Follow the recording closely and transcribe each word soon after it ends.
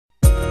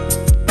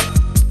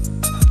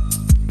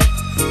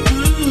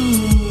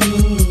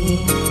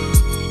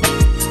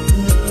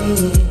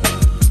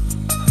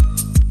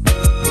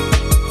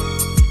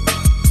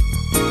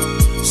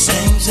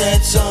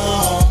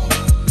song.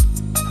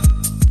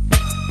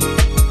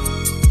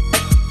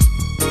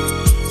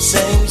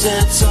 Same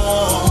that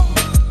song.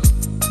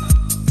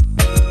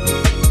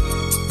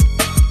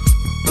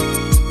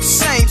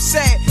 Same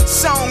sad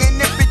song and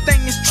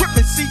everything is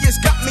tripping. See,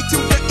 it's got me to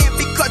the end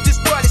because this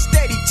world is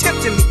steady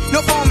tempting me.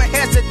 No form of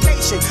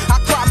hesitation. I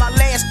cry my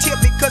last tear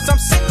because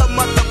I'm sick of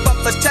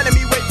motherfuckers telling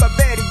me wait for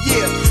better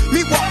years.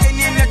 Me walking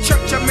in the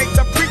church and make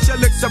the preacher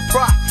look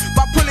surprised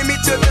by pulling me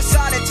to the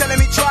side and telling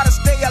me try to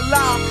stay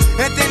alive.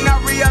 And then I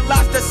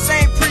realized the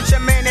same preacher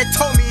man that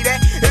told me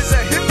that is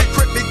a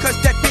hypocrite because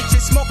that bitch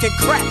is smoking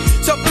crack.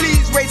 So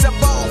please raise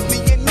above me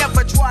and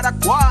never try to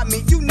guard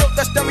me. You know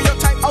the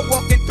stereotype, a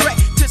walking threat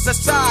to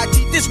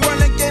society. This world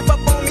done gave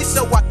up on me,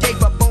 so I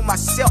gave up on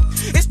myself.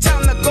 It's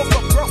time to go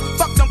for broke.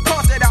 Fuck them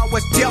cards that I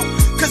was dealt.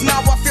 Cause now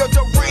I feel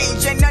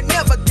deranged and I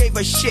never gave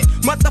a shit.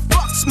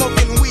 Motherfuck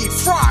smoking weed,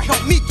 fry,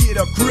 help me get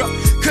a grip.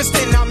 Cause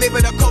then I'm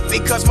able to cope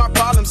because my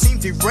problems seem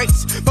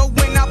erased. But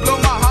when I blow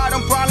my heart,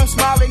 them problems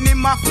smiling in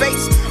my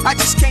face. I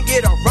just can't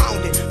get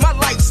around it. My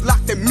life's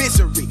locked in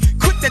misery.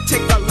 Quick to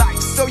take a life,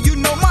 so you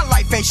know my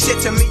life ain't shit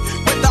to me.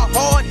 With a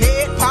hard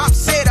head, Pop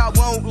said I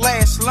won't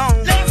last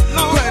long.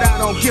 But I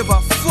don't give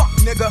a fuck,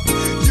 nigga.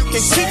 You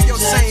can keep your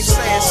same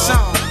sad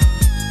song.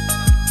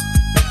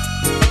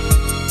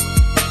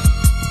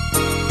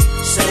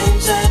 Same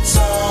that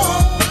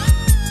song.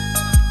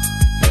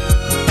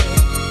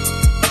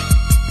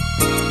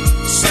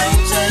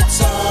 Same that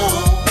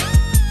song.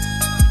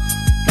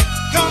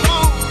 Come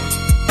on.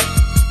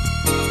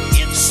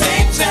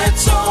 Same that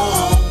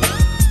song.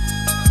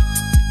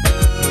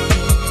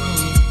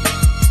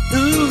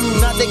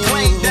 Now they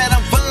claim that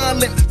I'm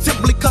violent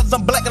simply cause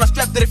I'm black and I'm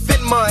strapped to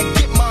defend mine.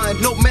 Get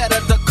mine, no matter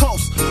the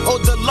cost or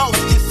the loss.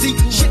 You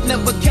see, shit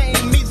never came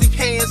easy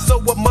hands, so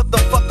a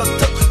motherfucker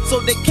took. So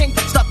they can't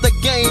stop the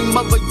game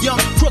of a young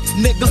crook.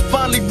 Niggas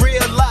finally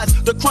realize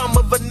the crime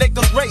of a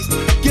nigga's race.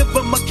 Give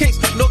him a case,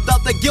 no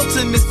doubt the guilt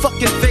in his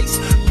fucking face.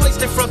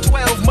 Placed in front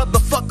 12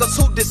 motherfuckers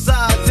who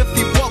decides if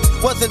he walks,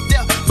 wasn't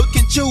there, but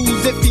can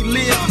choose if he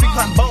lives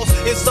behind bars.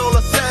 It's all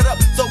a setup,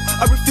 so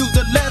I refuse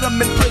to let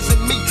him imprison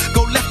me.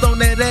 Go left on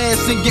that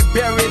ass and get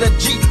buried a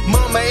G.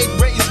 Mama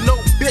ain't raised no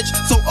bitch,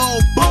 so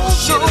all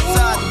bullshit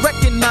aside,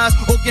 recognize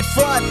or get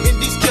fried in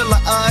these killer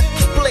eyes.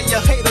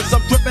 Player haters,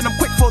 I'm dripping, I'm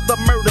quick for the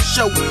murder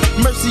show.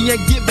 Mercy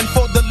ain't given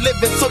for the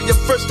living, so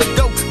you're first to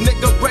go.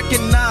 Nigga,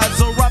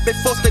 recognize or I've been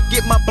forced to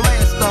get my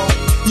blast on.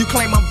 You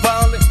claim I'm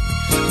violent,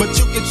 but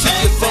you can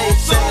choose your own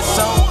sad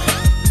song.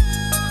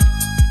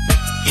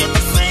 It's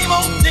the same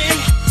old thing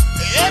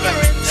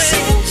every day.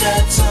 Same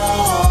that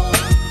song.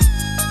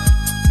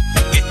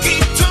 You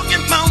keep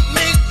talking about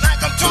me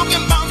like I'm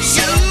talking about you.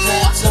 Same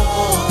that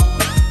song.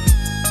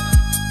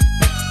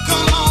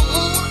 Come on.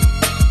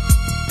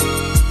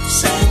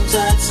 Same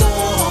that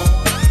song.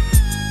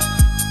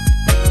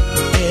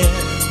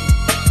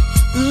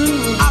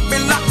 I've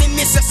been locked in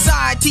this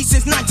society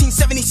since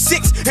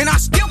 1976, and I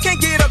still can't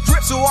get a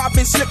grip, so I've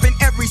been slipping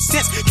ever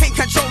since. Can't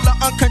control the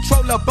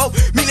uncontrollable,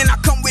 meaning I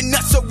come with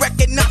nuts, so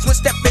recognize when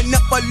stepping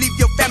up or leave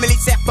your family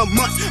sad for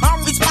months.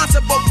 I'm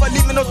responsible for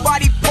leaving those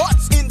body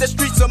parts in the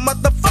streets, so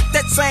motherfuck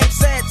that same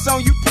sad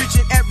song you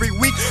preaching every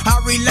week. I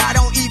relied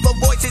on evil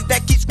voices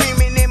that keep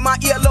screaming in my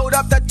ear, load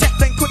up the tech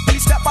and quickly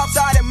step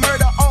outside and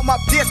murder all my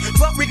peers.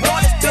 But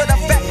regardless to the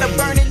fact the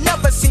burning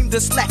never seemed to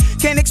slack.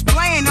 Can't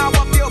explain how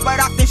I feel, but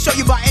I can show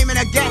you by aiming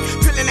a gat.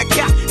 Peeling a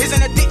cap is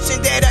an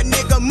addiction that a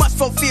nigga must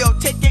fulfill.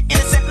 Taking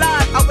innocent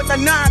lives out with a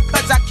 9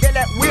 cause I kill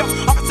at will.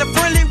 Officer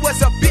Friendly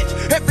was a bitch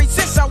ever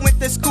since I went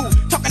to school.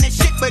 Talking that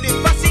shit, but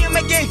if I see him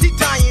again, he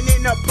dying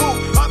in the pool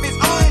of his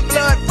own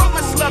blood from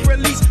a slug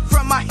release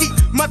from my heat.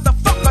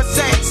 Motherfucker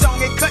sang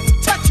song and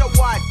couldn't touch a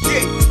wide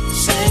dick.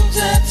 Same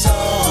that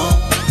song.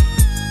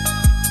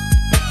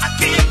 I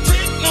can't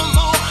take no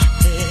more.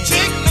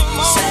 Take no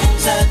more. Same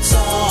that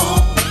song.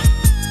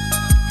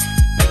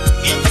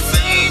 It's the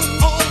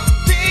same old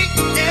thing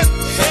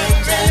Same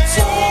that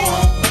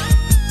song.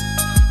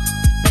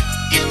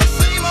 It's the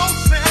same old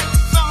sad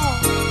song.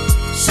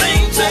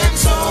 Same that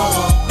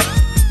song.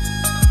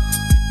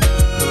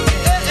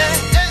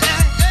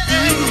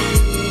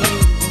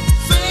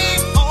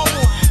 Same old.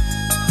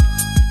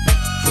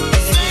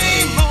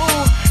 Same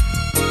old.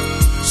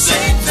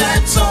 Same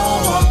that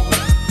song.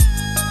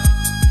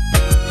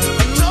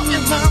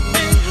 Talking about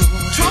me.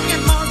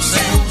 Talking about you.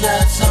 Same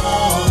that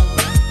song.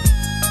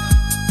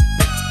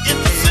 It's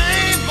the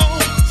same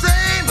old.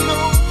 Same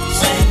old.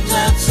 Same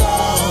that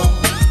song.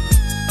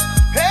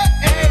 Hey,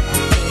 hey.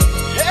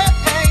 Hey,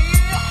 hey.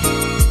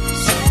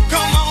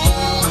 Come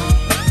on.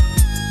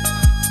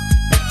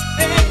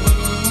 Hey.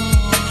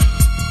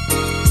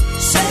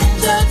 Same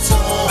that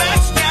song.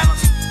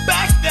 Backstabbers,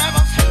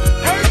 backstabbers,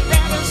 hurt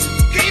stabbers,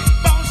 keep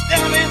on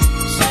stabbing.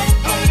 Same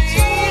that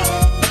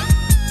song.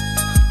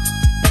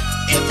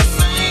 It's the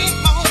same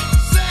old,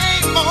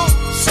 same old.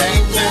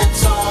 Same that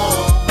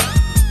song.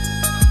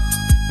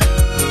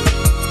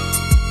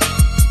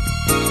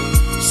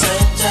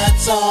 Same that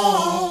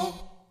song.